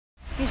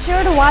Be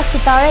sure to watch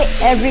Sitaarre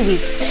every week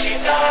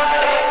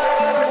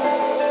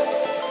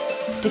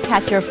to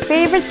catch your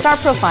favorite star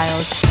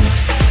profiles,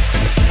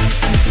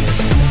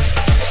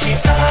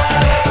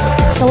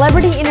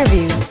 celebrity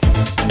interviews,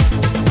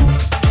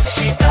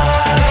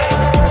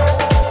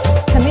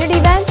 community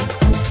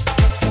events,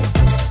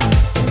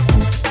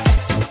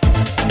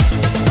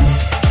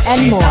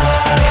 and more.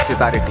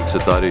 Sitaarre TV.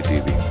 Sitaarre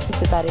TV.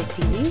 Sitaarre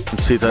TV.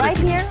 Sitaarre Right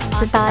TV. here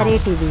on Sitaarre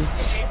TV.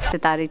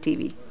 Sitaarre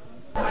TV.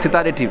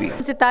 Sitaarre TV.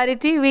 Sitaarre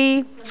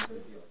TV.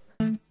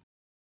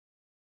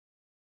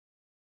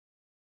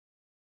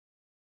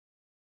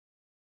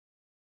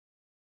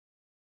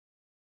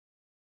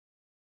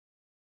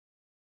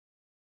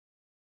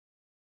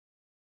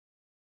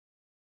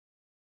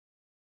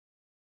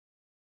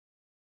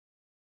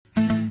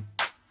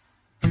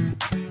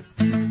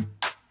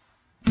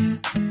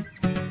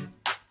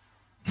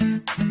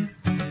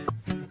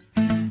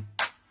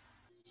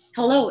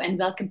 Hello and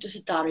welcome to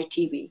Sitaarre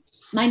TV.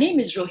 My name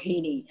is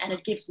Rohini and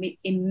it gives me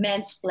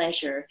immense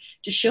pleasure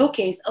to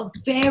showcase a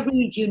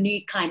very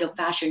unique kind of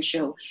fashion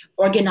show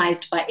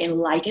organized by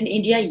Enlighten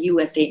India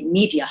USA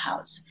Media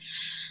House.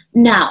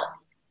 Now,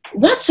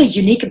 what's so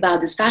unique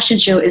about this fashion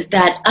show is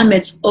that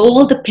amidst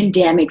all the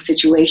pandemic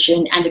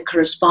situation and the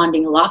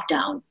corresponding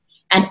lockdown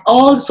and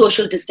all the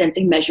social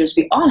distancing measures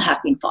we all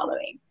have been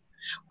following,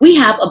 we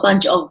have a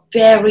bunch of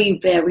very,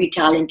 very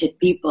talented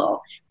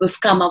people who've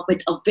come up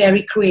with a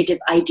very creative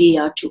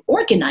idea to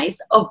organize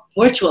a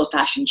virtual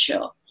fashion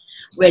show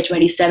where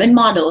 27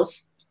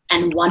 models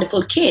and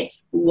wonderful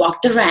kids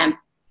walk the ramp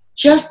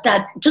just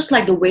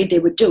like the way they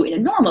would do in a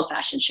normal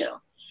fashion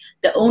show.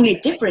 The only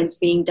difference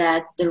being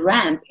that the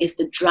ramp is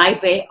the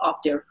driveway of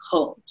their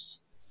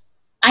homes.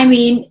 I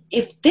mean,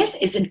 if this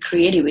isn't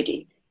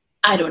creativity,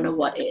 I don't know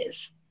what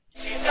is.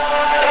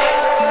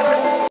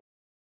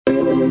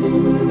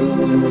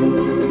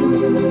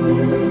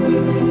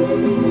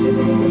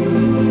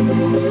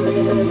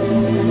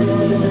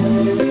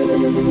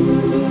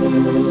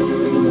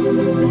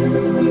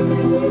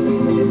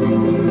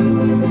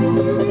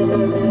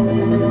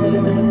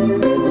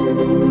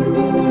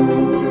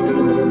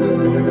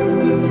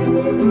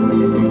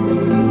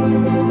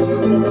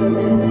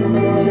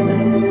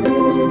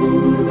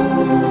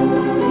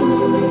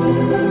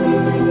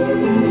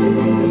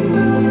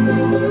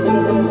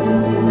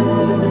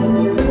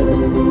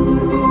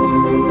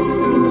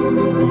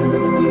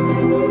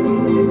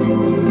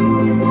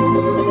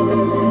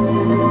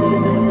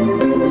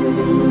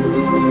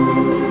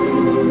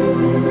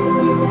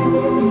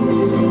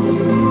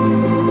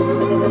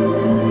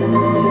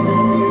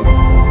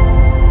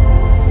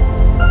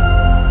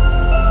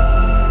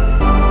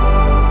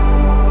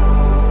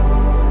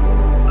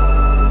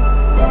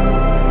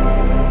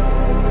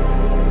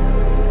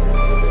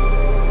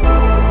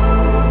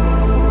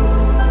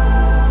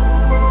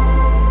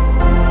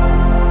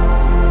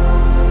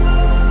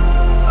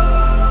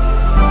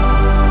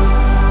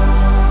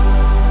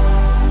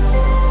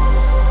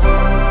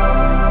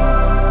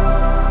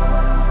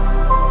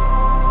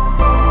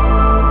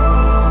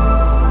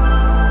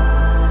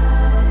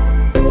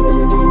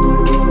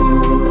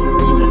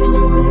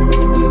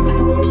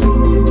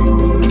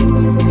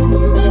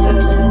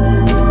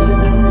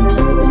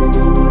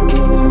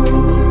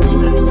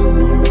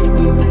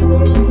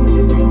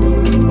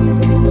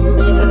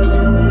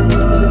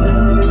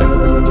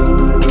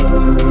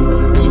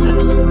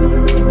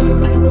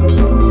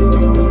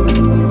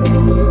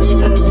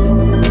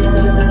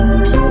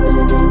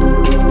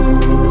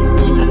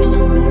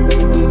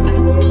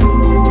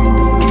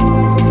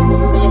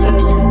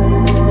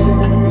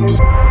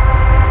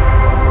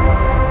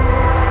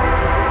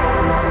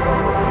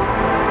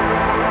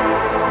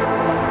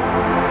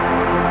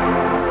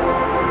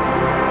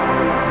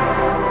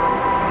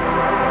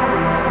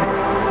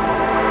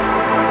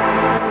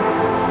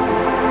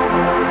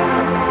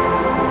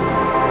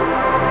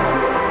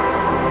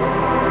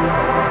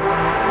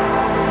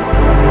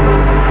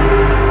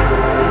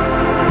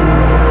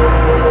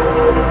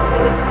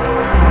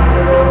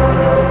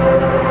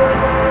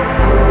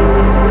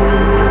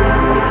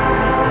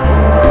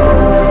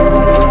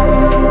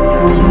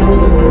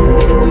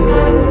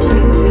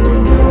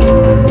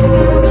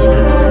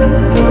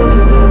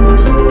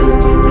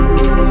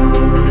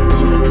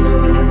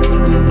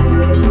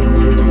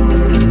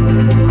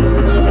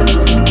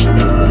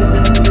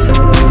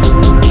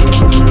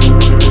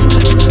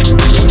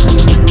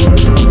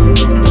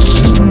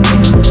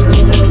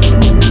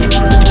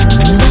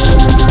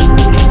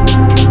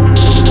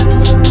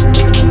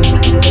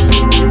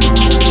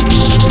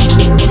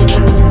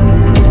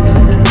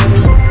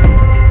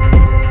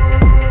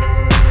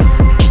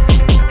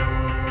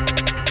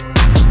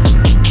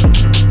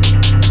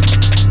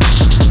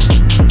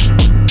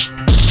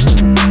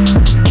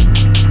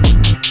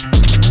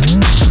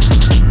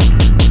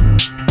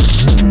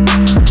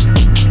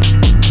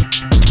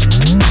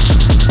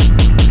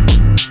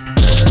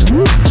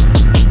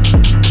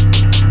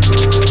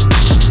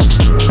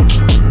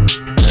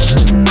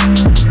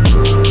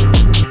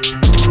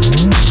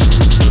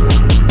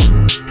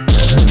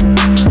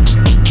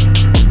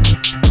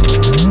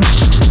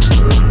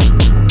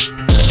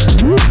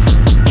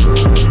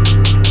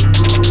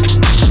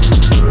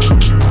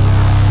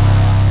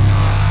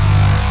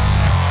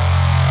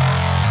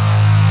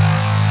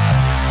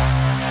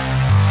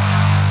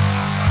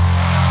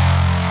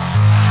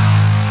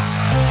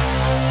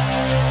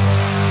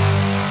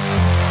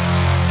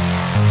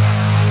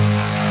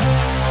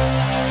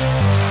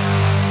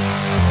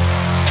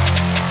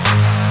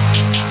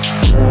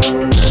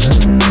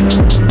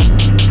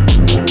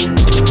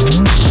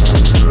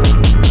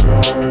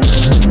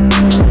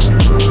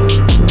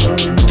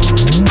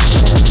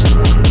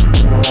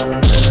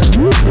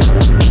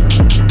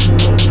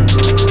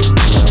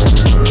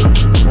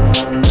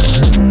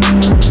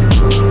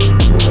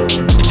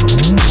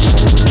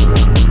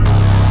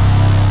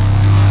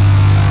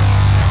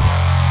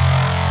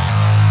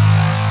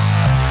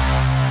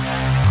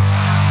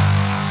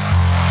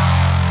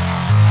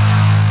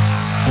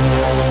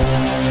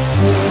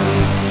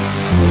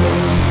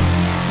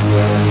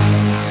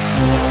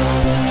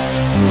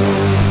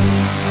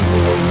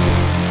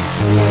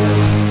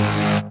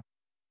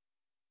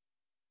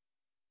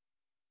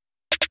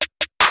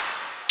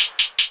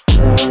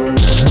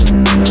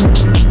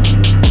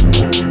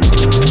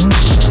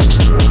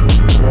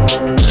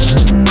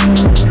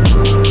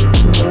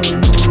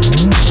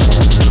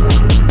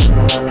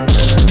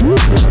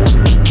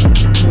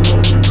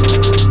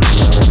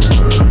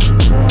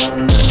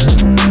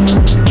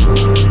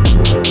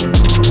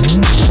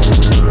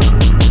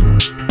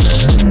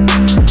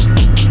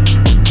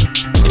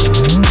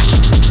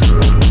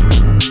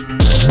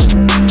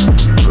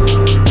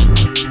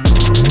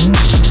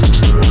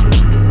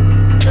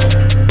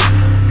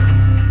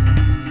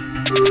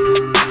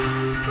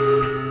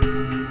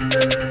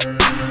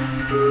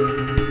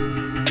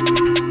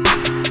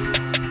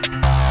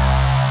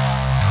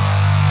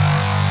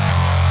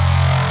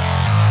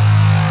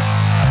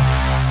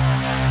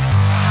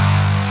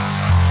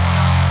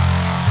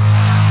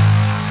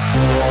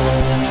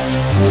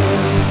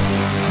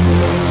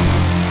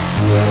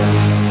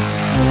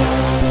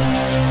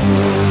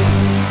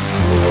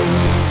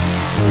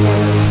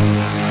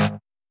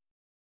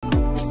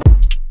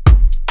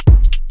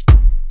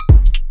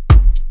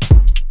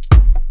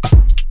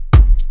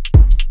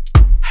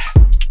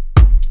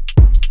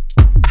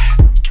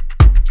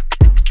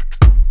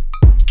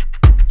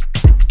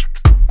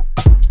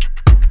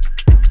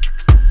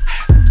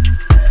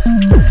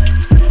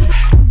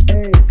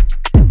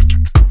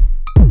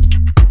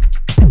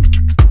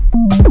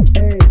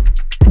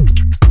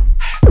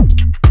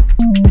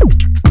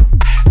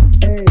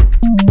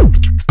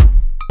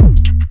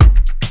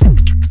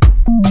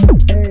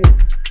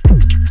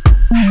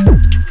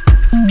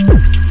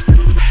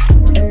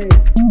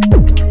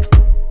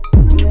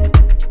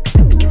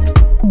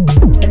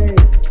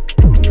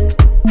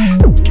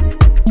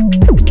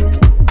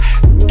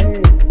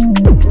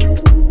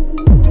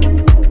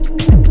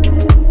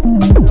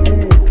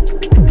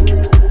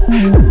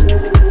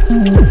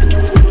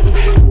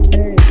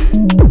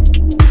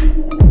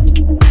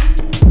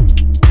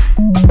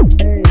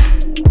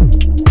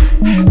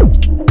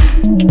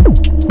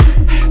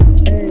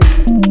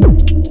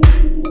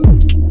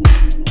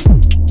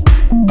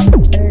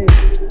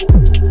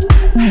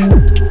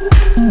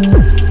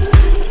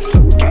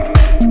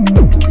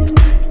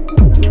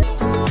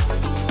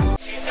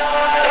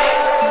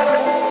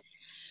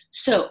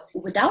 So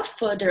without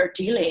further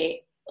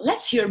delay,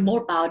 let's hear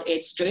more about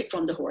it straight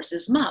from the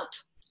horse's mouth.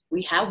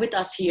 We have with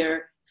us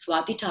here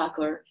Swati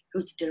Thakur,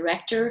 who's the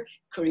director,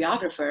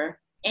 choreographer,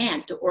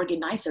 and the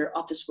organizer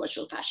of this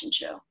virtual fashion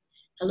show.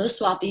 Hello,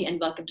 Swati, and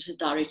welcome to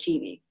Sitaarre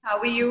TV. How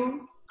are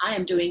you? I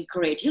am doing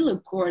great. You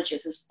look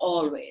gorgeous as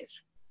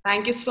always.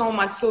 Thank you so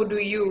much. So do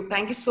you.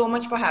 Thank you so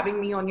much for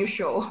having me on your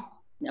show.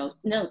 No,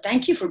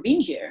 thank you for being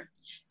here.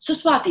 So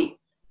Swati,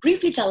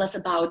 briefly tell us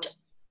about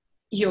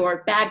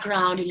your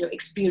background and your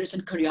experience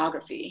in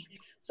choreography.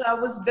 So I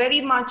was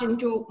very much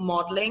into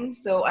modeling.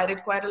 So I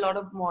did quite a lot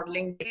of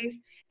modeling days.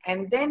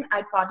 And then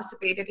I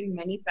participated in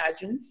many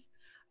pageants.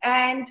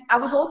 And I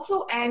was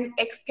also an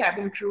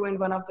ex-cabin crew in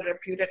one of the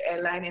reputed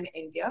airline in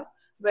India,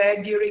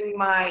 where during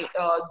my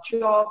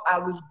job, I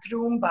was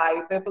groomed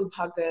by Vipul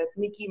Bhagat,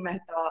 Nikki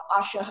Mehta,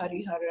 Asha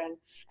Hariharan,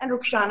 and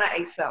Rukshana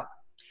Aisa.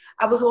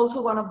 I was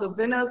also one of the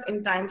winners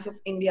in Times of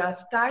India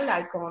Style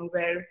Icon,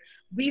 where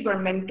we were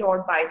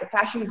mentored by the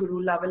fashion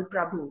guru Laval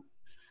Prabhu.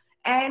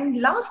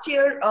 And last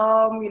year,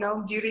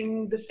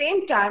 during the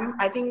same time,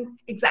 I think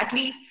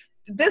exactly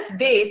this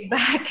date,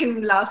 back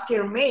in last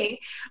year, May,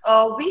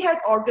 we had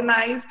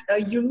organized a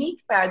unique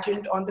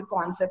pageant on the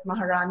concept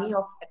Maharani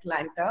of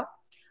Atlanta,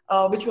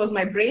 which was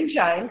my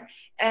brainchild,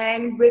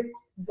 and with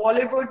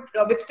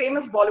with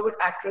famous Bollywood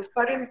actress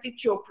Pariniti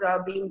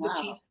Chopra being the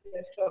chief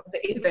guest of the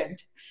event.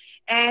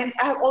 And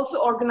I have also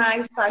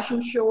organized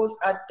fashion shows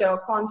at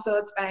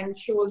concerts and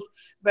shows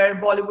where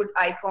Bollywood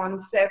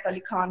icon Saif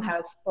Ali Khan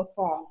has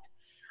performed.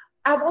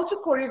 I've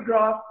also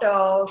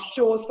choreographed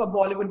shows for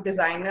Bollywood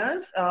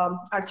designers,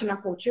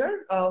 Archana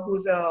Kochar,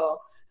 who's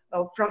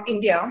from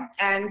India,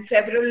 and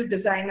several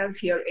designers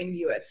here in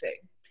USA.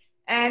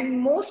 And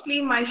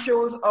mostly my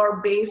shows are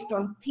based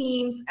on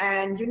themes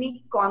and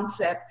unique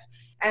concepts,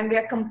 and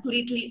they're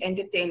completely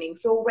entertaining.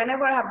 So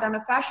whenever I have done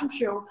a fashion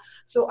show,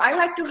 so I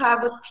like to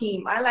have a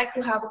theme, I like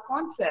to have a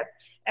concept,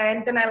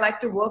 and then I like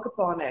to work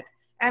upon it.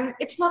 And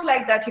it's not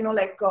like that,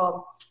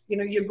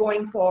 you're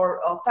going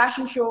for a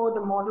fashion show, the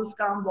models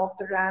come, walk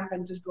the ramp,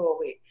 and just go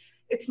away.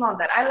 It's not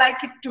that. I like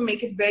it to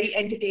make it very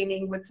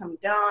entertaining with some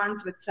dance,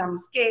 with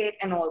some skate,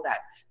 and all that.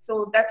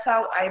 So that's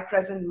how I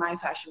present my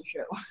fashion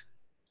show.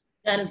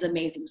 That is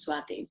amazing,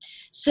 Swati.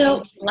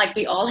 So, like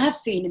we all have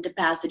seen in the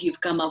past that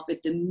you've come up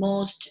with the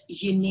most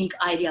unique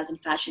ideas in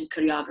fashion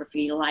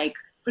choreography, like,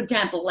 for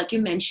example, like you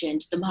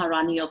mentioned, the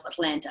Maharani of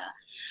Atlanta.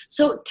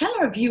 So tell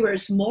our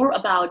viewers more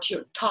about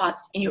your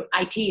thoughts and your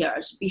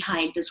ideas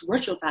behind this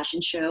virtual fashion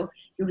show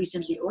you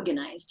recently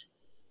organized.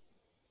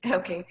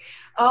 Okay.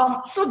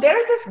 So there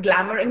is this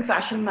glamour and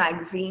fashion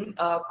magazine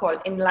called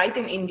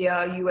Enlighten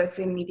India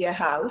USA Media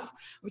House,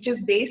 which is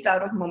based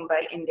out of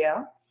Mumbai,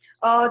 India.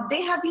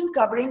 They have been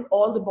covering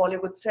all the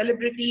Bollywood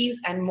celebrities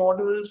and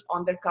models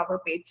on their cover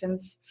page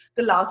since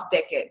the last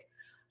decade.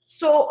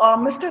 So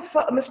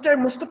Mr.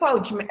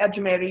 Mustafa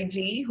Ajmeri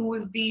ji, who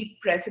is the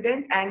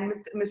president, and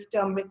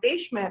Mr.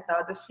 Mitesh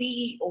Mehta, the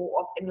CEO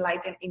of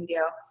Enlighten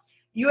India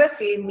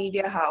USA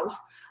Media House,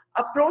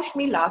 approached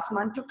me last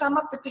month to come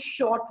up with a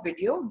short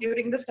video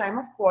during this time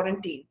of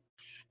quarantine.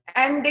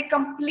 And they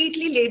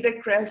completely laid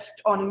their crest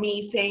on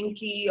me, saying,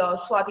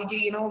 Swati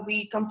ji,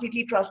 we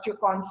completely trust your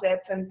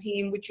concepts and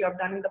theme, which you have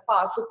done in the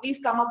past. So please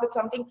come up with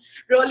something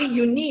really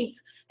unique,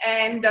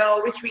 and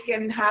which we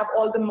can have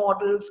all the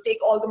models, take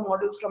all the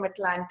models from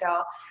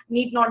Atlanta,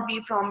 need not be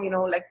from,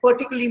 like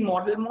particularly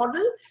model,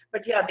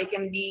 but yeah, they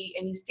can be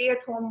any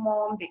stay-at-home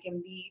mom, they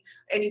can be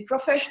any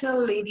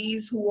professional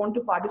ladies who want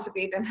to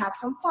participate and have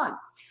some fun.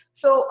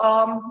 So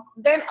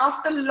then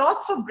after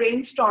lots of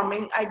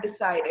brainstorming, I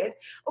decided,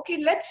 okay,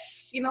 let's,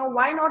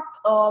 why not,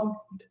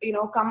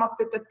 come up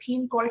with a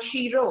theme called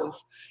She-roes.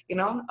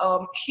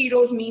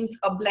 She-roes means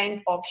a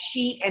blend of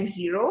she and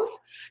heroes,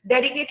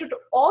 dedicated to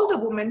all the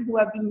women who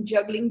have been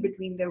juggling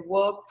between their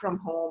work from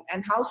home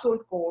and household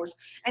chores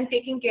and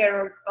taking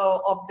care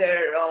of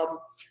their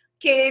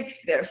kids,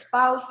 their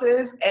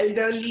spouses,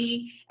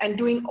 elderly, and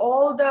doing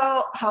all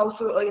the house,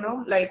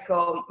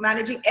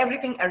 managing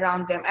everything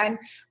around them. And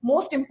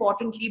most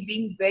importantly,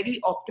 being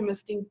very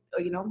optimistic,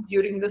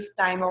 during this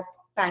time of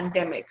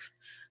pandemic.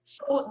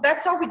 So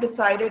that's how we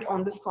decided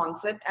on this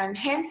concept, and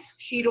hence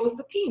She-roes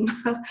the theme.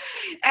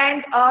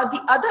 And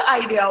the other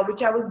idea,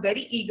 which I was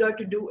very eager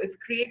to do, is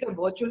create a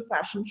virtual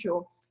fashion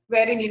show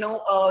wherein,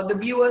 the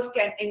viewers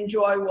can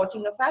enjoy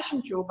watching a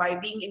fashion show by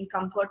being in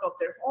comfort of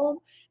their home.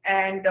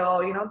 And,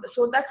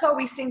 so that's how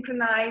we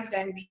synchronized,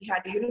 and we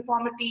had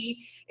uniformity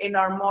in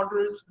our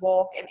models'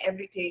 walk and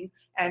everything,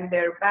 and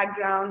their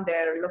background,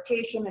 their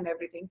location and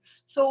everything.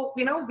 So,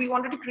 we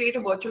wanted to create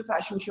a virtual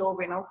fashion show,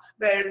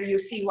 where you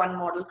see one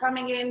model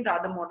coming in, the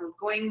other model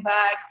going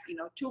back,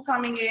 two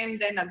coming in,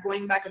 then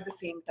going back at the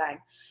same time.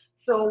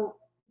 So,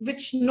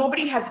 which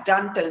nobody has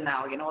done till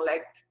now,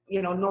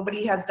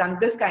 nobody has done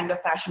this kind of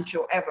fashion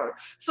show ever.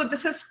 So this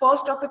is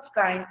first of its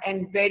kind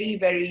and very,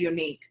 very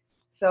unique.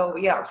 So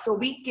yeah, so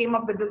we came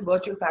up with this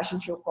virtual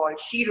fashion show called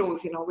She-roes,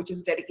 which is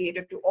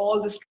dedicated to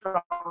all the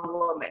strong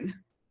women.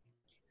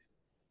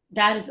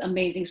 That is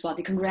amazing,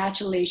 Swati.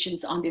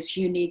 Congratulations on this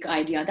unique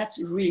idea.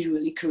 That's really,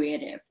 really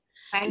creative.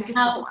 Thank you so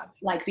Now, much.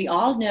 like we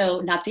all know,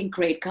 nothing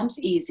great comes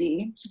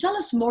easy. So tell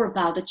us more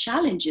about the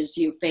challenges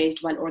you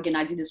faced while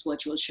organizing this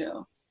virtual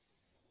show.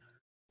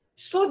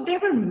 So there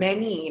were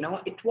many,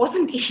 it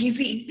wasn't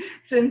easy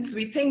since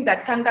we think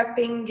that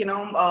conducting,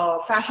 a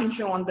fashion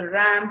show on the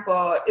ramp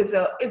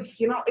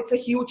it's a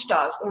huge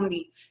task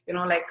only,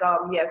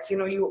 yes,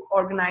 you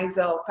organize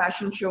a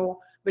fashion show,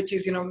 which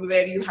is,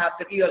 where you have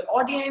the real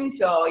audience,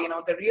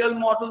 the real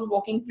model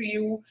working for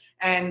you,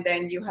 and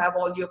then you have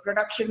all your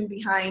production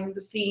behind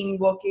the scene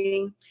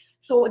working.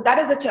 So that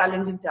is a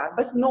challenging task.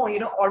 But no,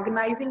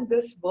 organizing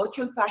this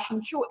virtual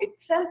fashion show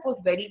itself was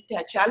very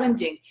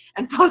challenging.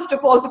 And first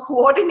of all, the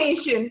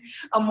coordination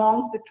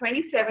amongst the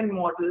 27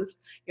 models,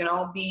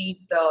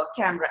 be the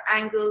camera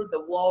angle,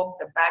 the walk,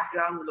 the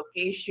background,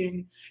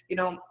 location,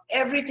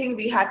 everything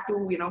we had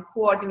to,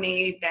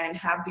 coordinate and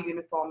have the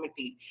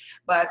uniformity.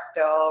 But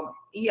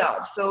yeah,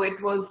 so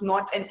it was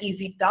not an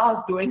easy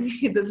task doing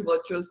this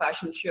virtual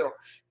fashion show.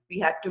 We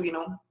had to,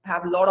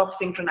 have a lot of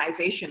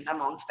synchronization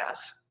amongst us.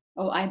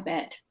 Oh, I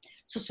bet.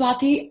 So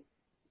Swati,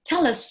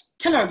 tell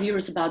our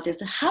viewers about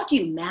this. How do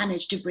you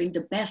manage to bring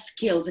the best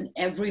skills in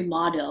every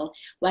model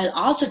while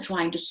also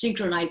trying to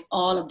synchronize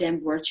all of them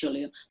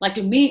virtually? Like,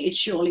 to me, it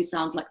surely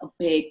sounds like a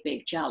big,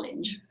 big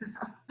challenge.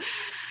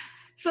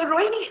 So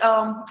Rohini,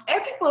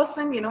 every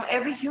person,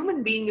 every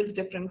human being is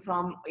different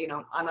from,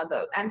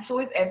 another, and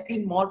so is every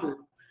model.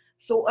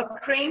 So a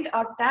trained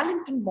or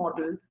talented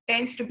model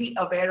tends to be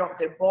aware of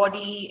their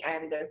body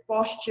and their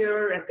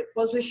posture and their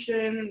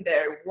position,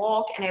 their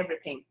walk and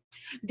everything.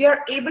 They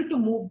are able to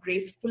move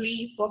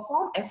gracefully,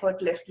 perform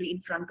effortlessly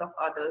in front of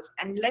others,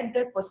 and let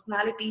their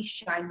personality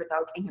shine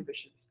without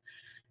inhibitions.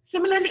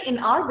 Similarly, in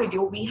our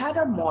video, we had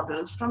our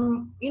models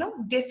from,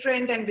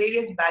 different and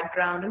various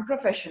background and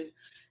profession.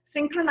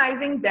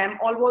 Synchronizing them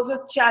all was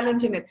a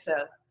challenge in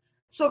itself.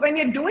 So when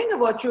you're doing a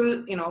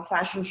virtual,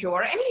 fashion show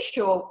or any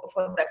show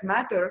for that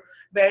matter,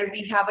 where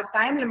we have a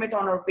time limit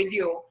on our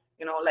video,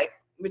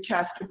 which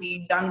has to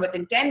be done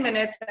within 10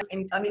 minutes, a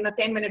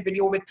 10-minute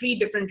video with 3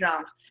 different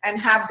rounds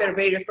and have their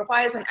various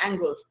profiles and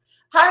angles.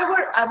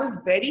 However, I was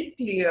very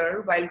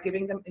clear while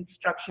giving them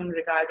instruction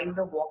regarding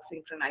the walk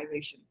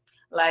synchronization.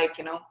 Like,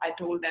 I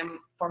told them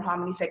for how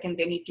many seconds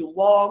they need to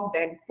walk,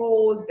 then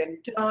pose,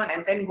 then turn,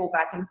 and then go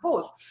back and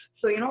pose.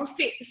 So,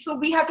 so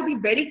we have to be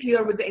very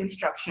clear with the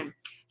instruction.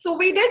 So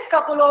we did a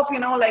couple of,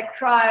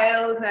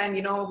 trials, and,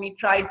 we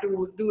tried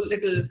to do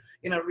little,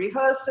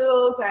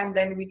 rehearsals, and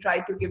then we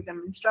tried to give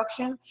them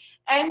instruction.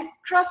 And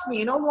trust me,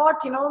 you know what,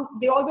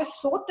 they all were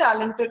so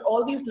talented.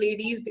 All these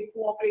ladies, they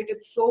cooperated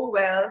so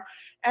well,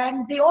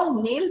 and they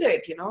all nailed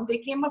it. They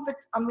came up with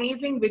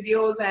amazing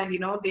videos, and,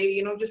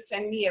 they, just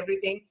send me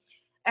everything.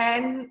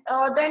 And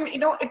then,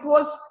 it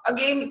was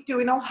again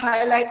to,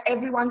 highlight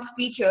everyone's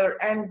feature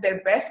and their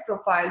best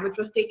profile, which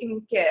was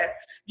taken care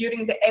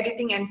during the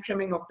editing and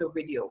trimming of the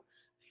video.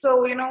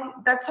 So,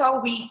 that's how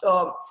we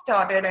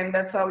started, and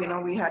that's how,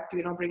 we had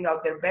to, bring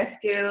out their best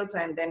skills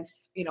and then,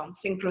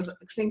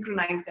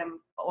 synchronize them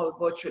all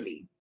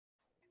virtually.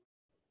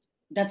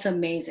 That's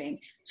amazing.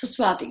 So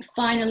Swati,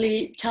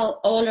 finally, tell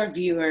all our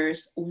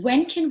viewers,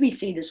 when can we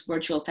see this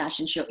virtual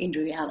fashion show in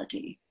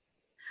reality?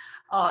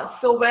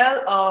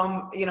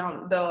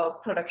 The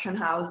production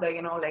house,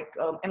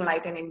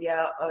 Enlighten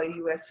India,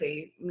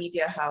 USA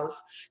Media House.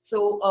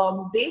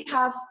 So they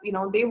have,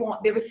 they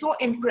were so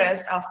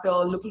impressed after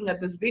looking at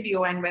this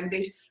video, and when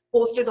they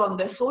posted on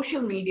their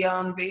social media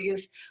on various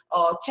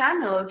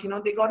channels,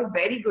 they got a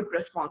very good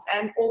response.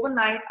 And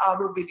overnight,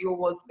 our video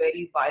was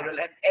very viral,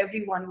 and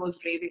everyone was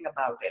raving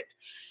about it.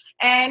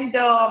 And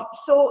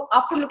so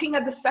after looking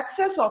at the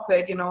success of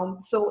it,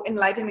 so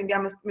Enlighten India,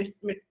 Mr.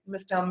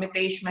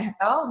 Mitesh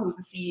Mehta, who's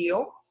the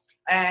CEO,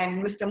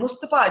 and Mr.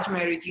 Mustafa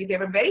Ajmeri, they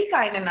were very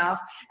kind enough,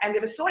 and they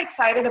were so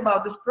excited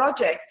about this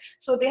project.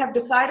 So they have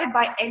decided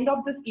by end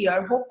of this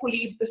year,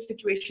 hopefully if the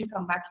situation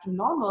comes back to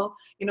normal,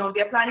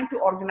 they're planning to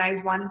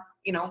organize one,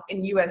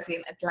 in USA,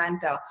 in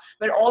Atlanta,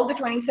 where all the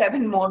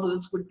 27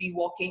 models would be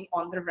walking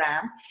on the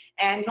ramp.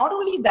 And not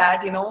only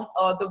that,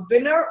 the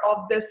winner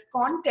of this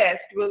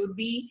contest will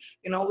be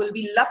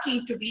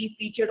lucky to be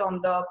featured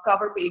on the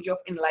cover page of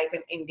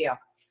Enlighten India.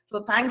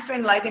 So thanks to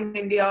Enlighten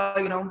India,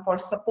 for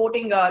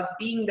supporting us,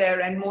 being there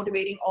and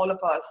motivating all of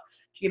us,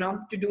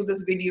 to do this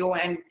video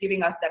and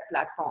giving us that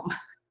platform.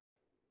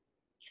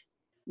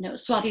 No,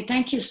 Swati,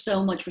 thank you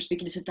so much for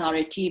speaking to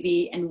Sitaarre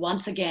TV. And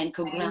once again,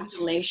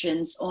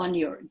 congratulations on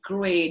your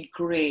great,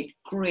 great,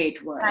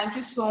 great work. Thank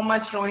you so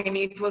much,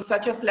 Rohini. It was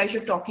such a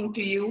pleasure talking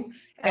to you.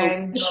 And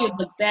I wish you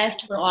the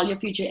best for all your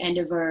future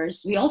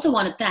endeavors. We also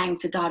want to thank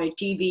Sitaarre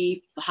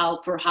TV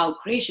for how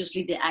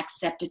graciously they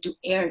accepted to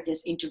air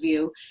this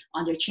interview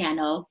on their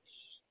channel.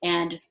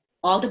 And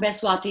all the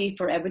best, Swati,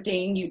 for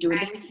everything you do in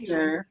the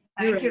future.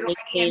 Thank you,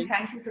 Rohini, and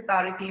thank you,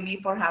 Sitaarre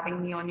TV, for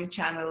having me on your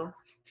channel.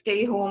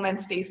 Stay home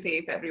and stay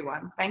safe,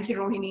 everyone. Thank you,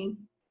 Rohini.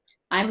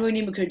 I'm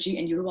Rohini Mukherjee,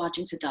 and you're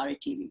watching Sitaarre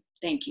TV.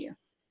 Thank you.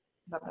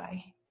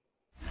 Bye-bye.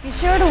 Be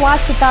sure to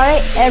watch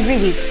Sitaarre every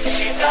week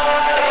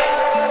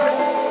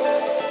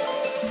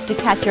to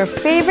catch your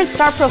favorite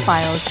star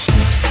profiles.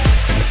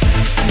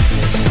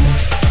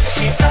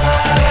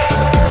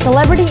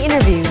 celebrity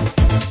interviews,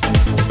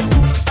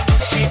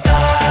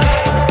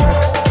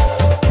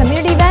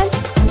 community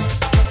events,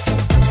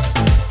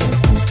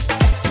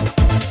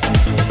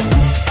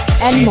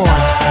 and more.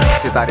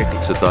 Sitaarre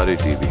TV. Sitaarre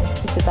TV.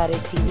 Sitaarre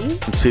TV.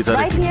 Sitaarre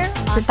Right TV. here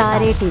on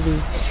Sitaarre TV.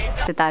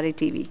 Sitaarre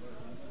TV.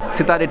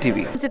 Sitaarre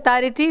TV.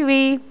 Sitaarre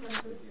TV.